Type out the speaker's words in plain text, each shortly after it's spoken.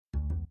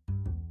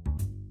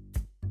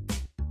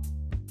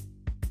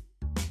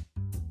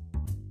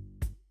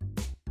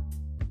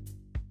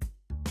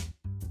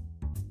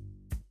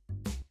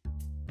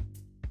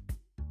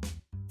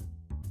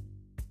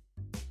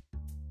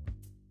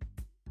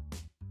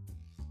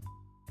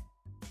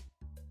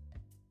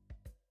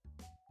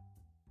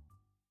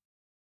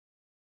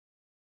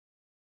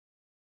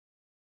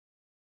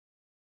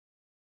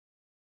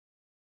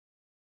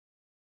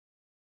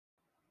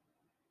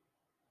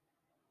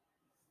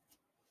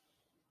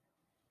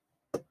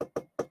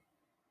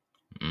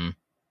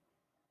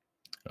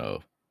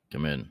Oh,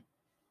 come in.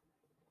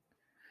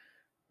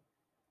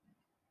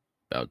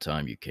 About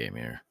time you came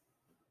here.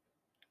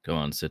 Come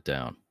on, sit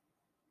down.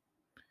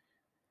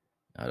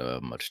 I don't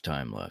have much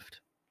time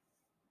left.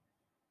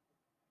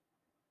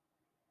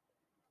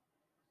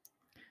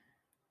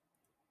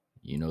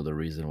 You know the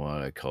reason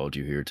why I called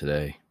you here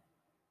today?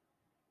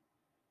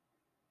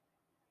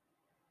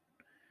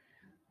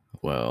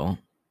 Well,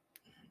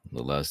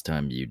 the last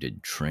time you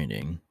did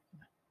training,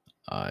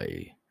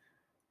 I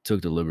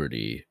took the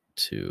liberty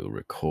to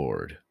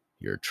record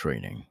your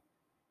training.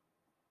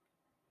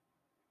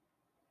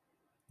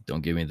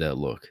 Don't give me that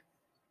look.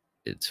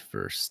 It's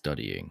for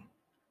studying.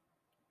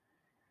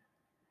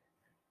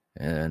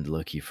 And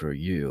lucky for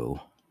you,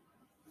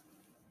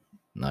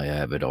 I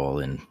have it all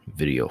in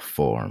video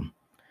form.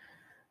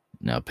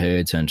 Now pay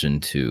attention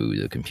to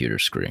the computer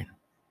screen.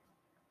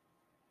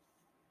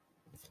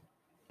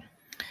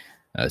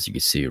 As you can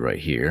see right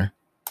here,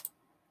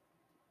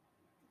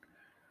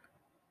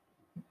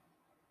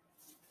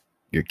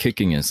 your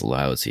kicking is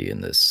lousy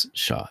in this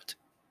shot.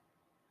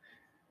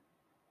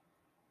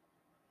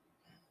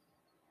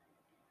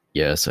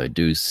 Yes, I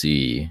do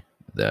see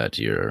that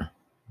your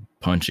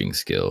punching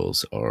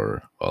skills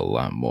are a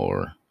lot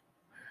more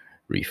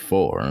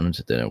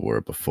reformed than it were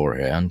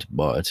beforehand,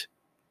 but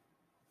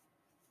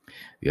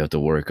you have to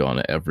work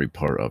on every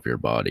part of your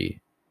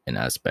body in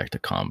aspect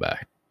of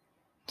combat.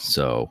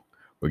 So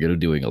we're going to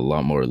be doing a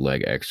lot more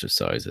leg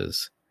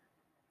exercises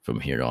from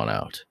here on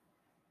out.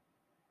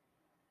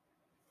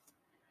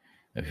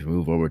 If you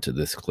move over to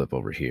this clip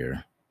over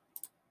here,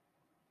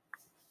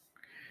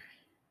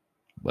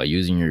 by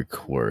using your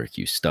quirk,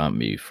 you stop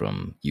me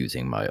from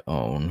using my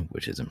own,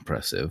 which is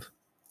impressive.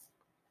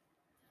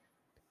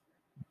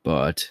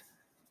 But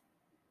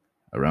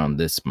around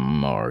this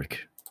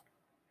mark,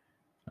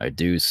 I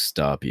do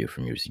stop you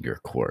from using your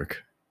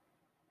quirk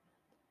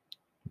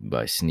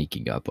by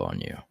sneaking up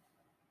on you.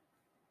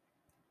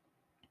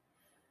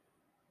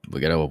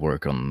 We gotta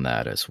work on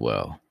that as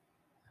well.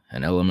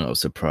 An element of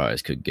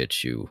surprise could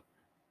get you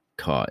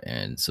caught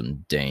in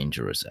some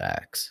dangerous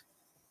acts.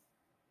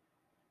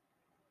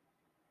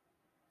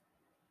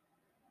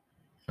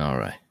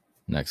 Alright,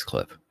 next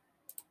clip.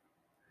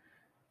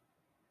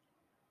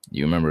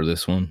 You remember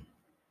this one?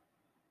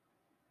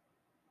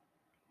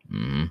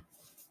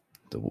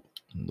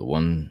 The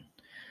one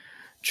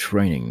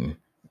training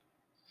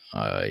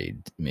I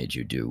made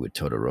you do with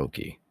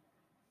Todoroki.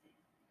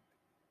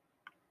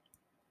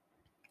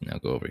 Now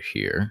go over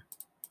here.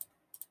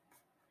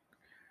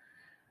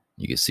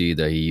 You can see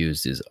that he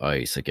used his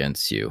ice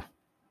against you,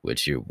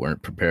 which you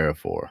weren't prepared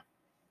for.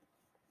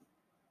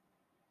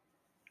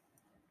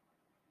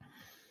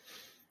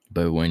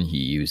 But when he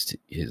used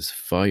his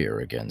fire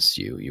against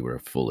you, you were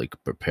fully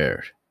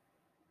prepared.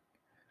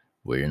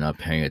 Where you're not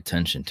paying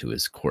attention to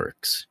his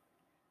quirks.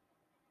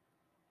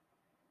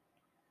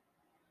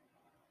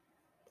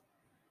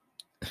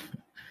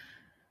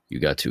 You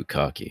got too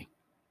cocky.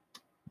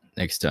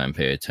 Next time,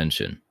 pay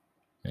attention,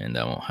 and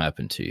that won't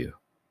happen to you.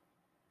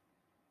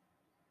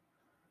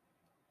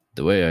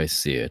 The way I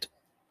see it,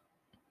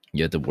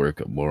 you have to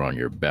work more on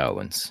your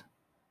balance,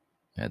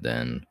 and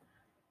then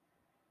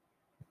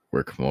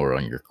work more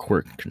on your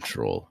quirk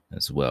control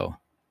as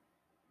well.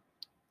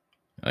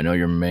 I know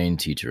your main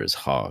teacher is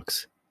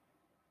Hawks.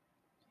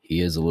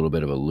 He is a little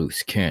bit of a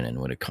loose cannon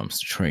when it comes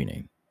to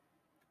training.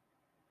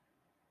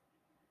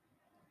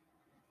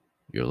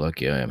 You're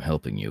lucky I am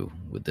helping you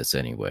with this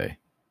anyway.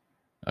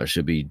 I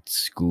should be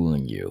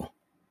schooling you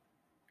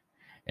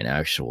in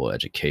actual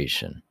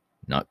education,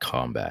 not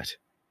combat.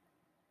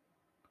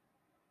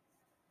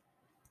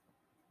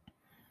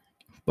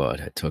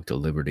 But I took the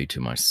liberty to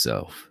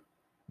myself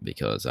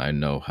because I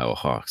know how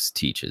Hawks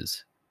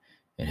teaches,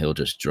 and he'll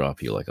just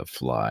drop you like a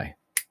fly,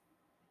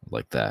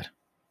 like that.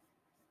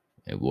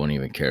 It won't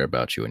even care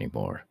about you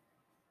anymore.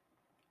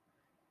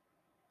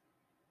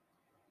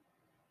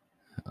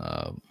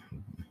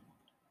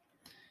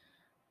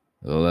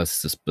 Well,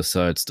 that's just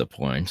besides the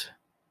point.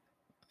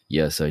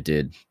 Yes, I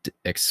did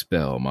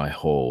expel my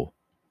whole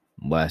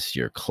last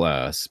year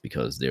class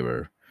because they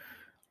were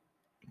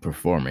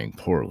performing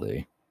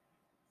poorly.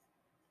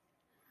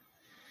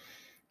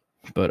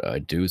 But I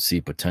do see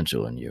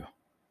potential in you.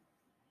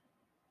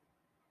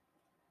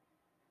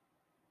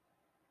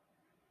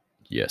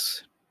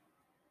 Yes.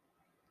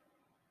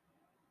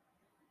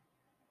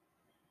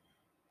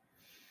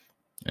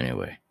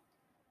 Anyway,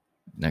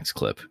 next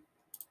clip.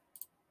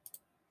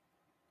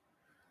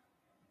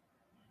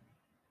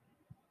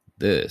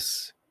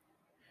 This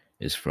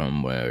is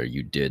from where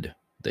you did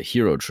the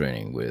hero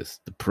training with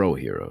the pro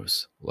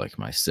heroes like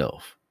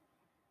myself.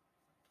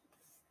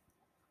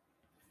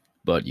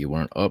 But you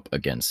weren't up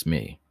against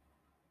me.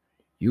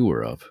 You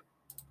were up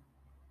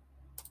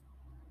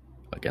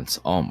against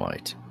All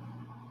Might.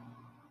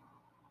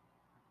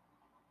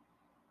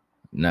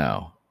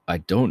 Now, I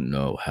don't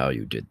know how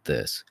you did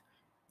this,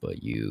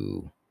 but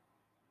you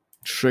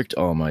tricked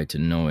All Might to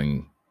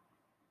knowing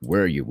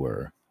where you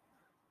were.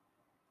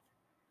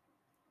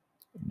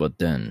 But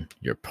then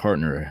your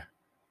partner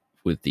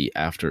with the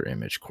after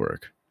image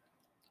quirk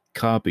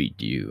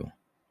copied you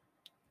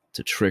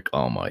to trick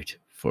All Might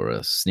for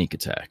a sneak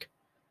attack.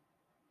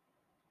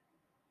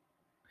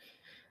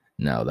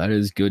 Now, that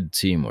is good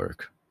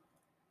teamwork.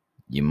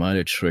 You might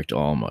have tricked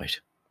All Might,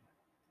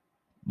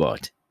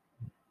 but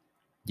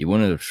you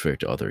wouldn't have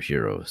tricked other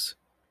heroes,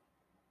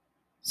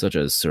 such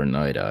as Sir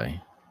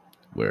Night-Eye,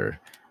 where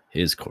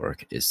his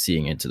quirk is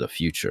seeing into the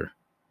future.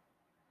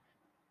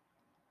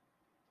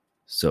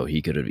 So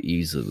he could have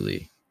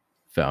easily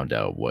found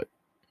out what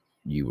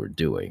you were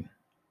doing.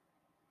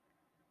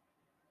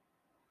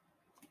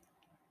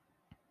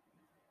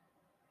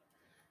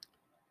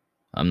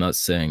 I'm not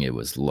saying it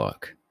was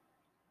luck.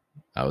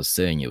 I was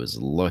saying it was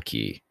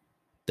lucky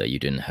that you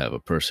didn't have a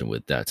person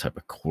with that type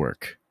of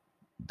quirk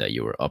that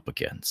you were up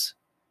against.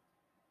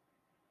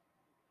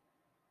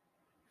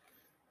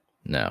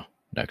 Now,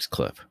 next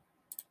clip.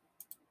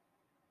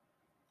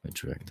 Let me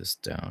drag this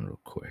down real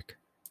quick.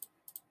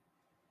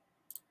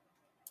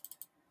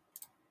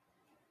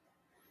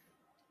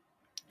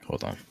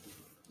 Hold on.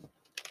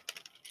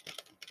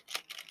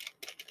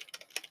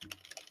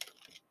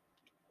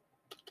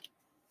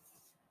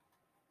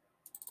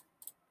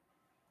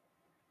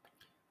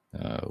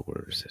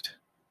 Where is it?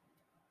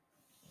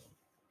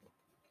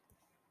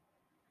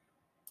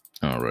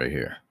 Oh, right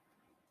here.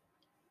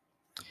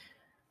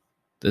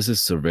 This is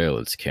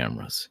surveillance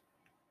cameras.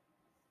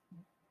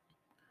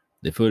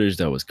 The footage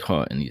that was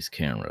caught in these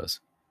cameras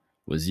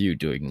was you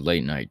doing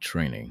late night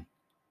training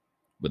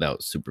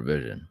without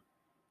supervision.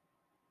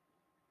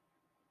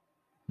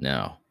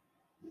 Now,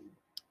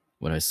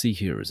 what I see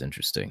here is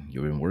interesting.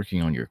 You've been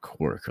working on your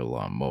quirk a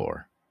lot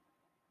more,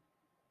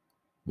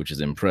 which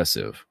is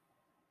impressive.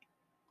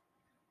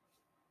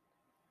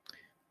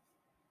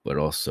 But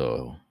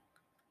also,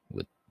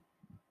 with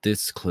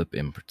this clip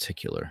in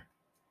particular,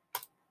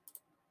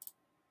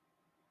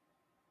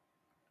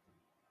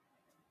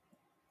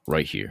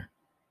 right here,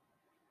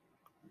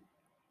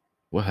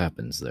 what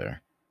happens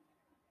there?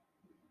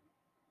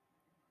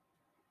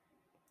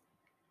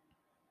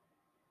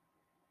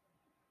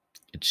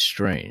 It's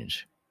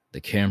strange. The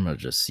camera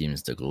just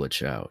seems to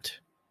glitch out.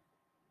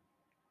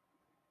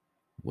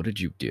 What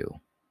did you do?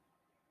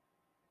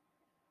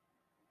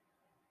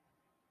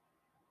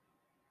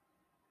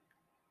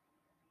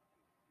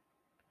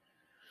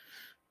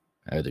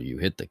 Either you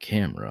hit the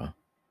camera,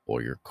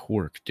 or your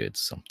quirk did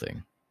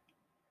something.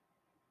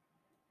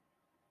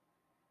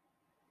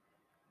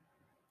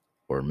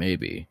 Or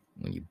maybe,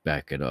 when you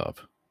back it up,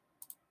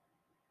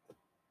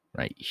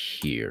 right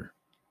here,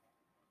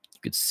 you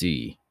could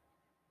see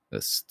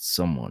that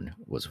someone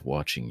was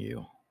watching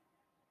you.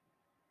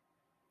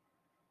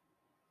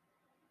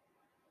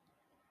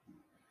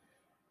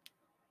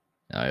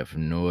 I have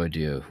no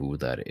idea who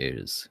that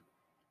is.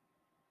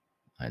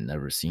 I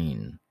never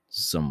seen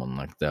someone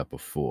like that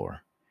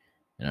before,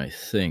 and I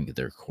think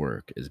their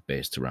quirk is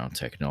based around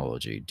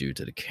technology due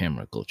to the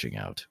camera glitching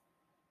out.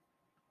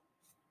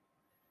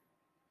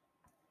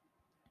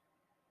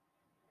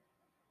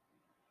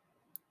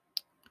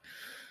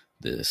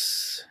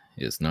 This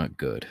is not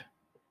good.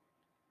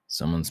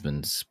 Someone's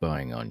been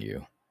spying on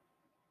you.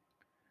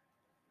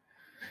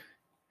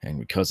 And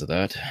because of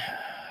that,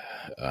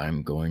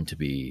 I'm going to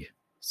be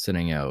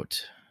sending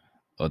out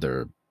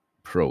other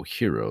pro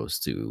heroes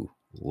to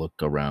look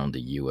around the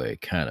UA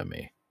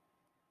Academy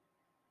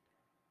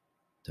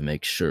to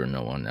make sure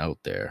no one out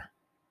there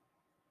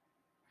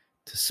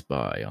to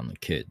spy on the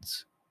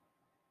kids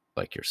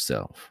like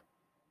yourself.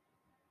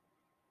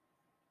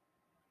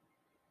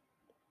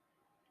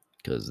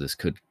 Because this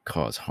could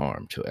cause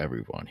harm to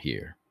everyone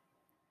here.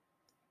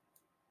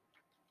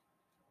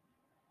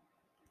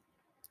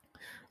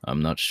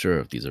 I'm not sure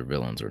if these are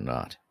villains or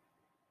not.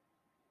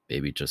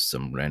 Maybe just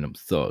some random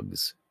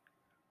thugs,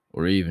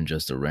 or even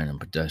just a random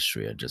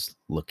pedestrian just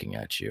looking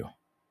at you,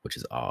 which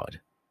is odd.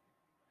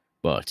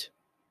 But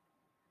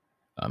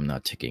I'm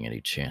not taking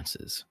any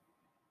chances.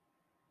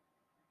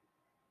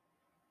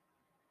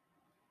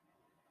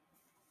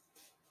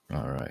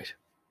 Alright.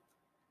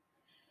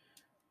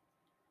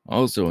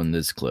 Also in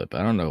this clip,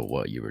 I don't know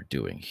what you were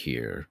doing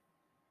here.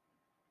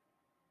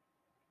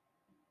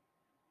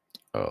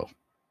 Oh.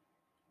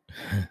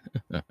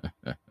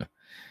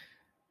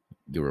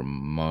 You were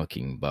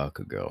mocking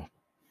Bakugo.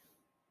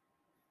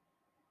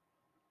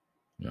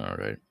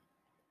 Alright.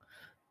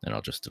 Then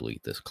I'll just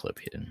delete this clip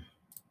hidden.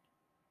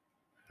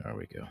 There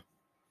we go.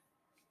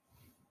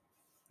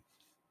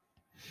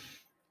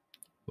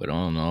 But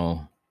all in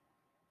all,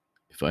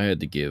 if I had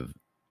to give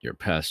your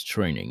past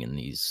training in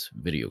these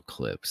video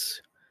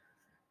clips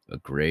a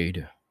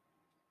grade,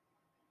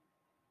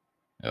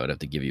 I would have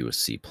to give you a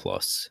C+.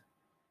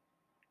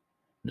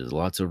 There's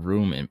lots of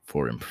room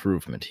for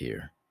improvement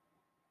here.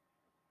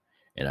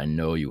 And I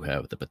know you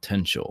have the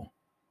potential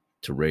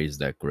to raise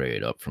that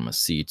grade up from a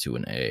C to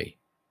an A.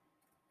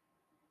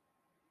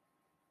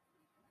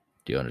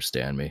 Do you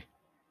understand me?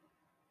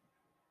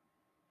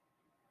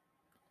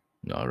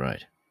 All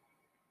right.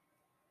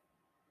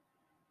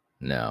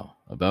 Now,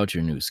 about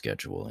your new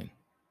scheduling.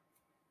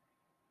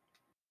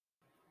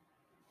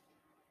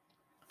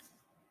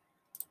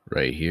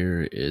 Right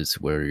here is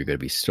where you're going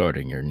to be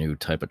starting your new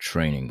type of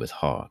training with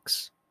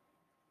Hawks.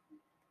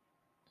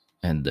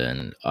 And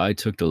then I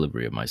took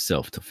delivery of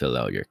myself to fill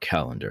out your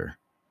calendar.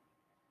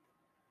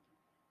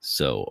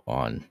 So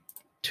on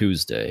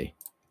Tuesday,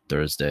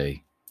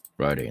 Thursday,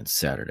 Friday, and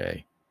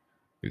Saturday,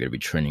 you're going to be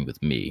training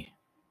with me.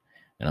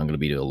 And I'm going to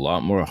be a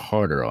lot more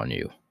harder on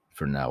you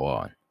from now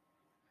on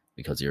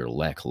because of your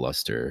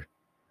lackluster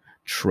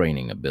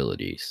training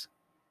abilities.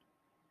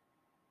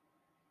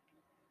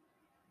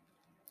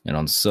 And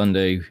on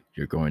Sunday,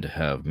 you're going to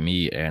have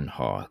me and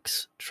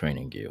Hawks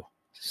training you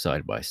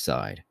side by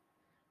side.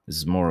 This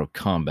is more of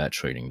combat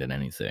training than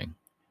anything,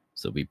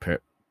 so be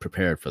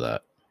prepared for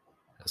that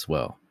as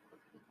well.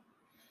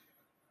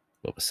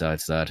 But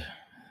besides that,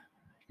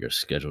 your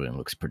scheduling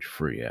looks pretty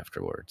free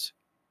afterwards.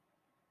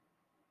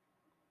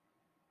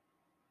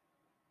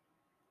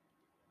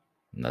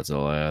 And that's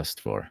all I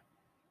asked for.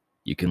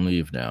 You can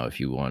leave now if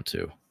you want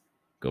to.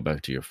 Go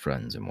back to your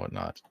friends and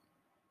whatnot.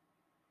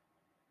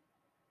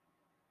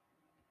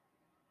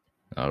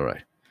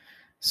 Alright.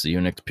 See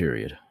you next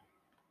period.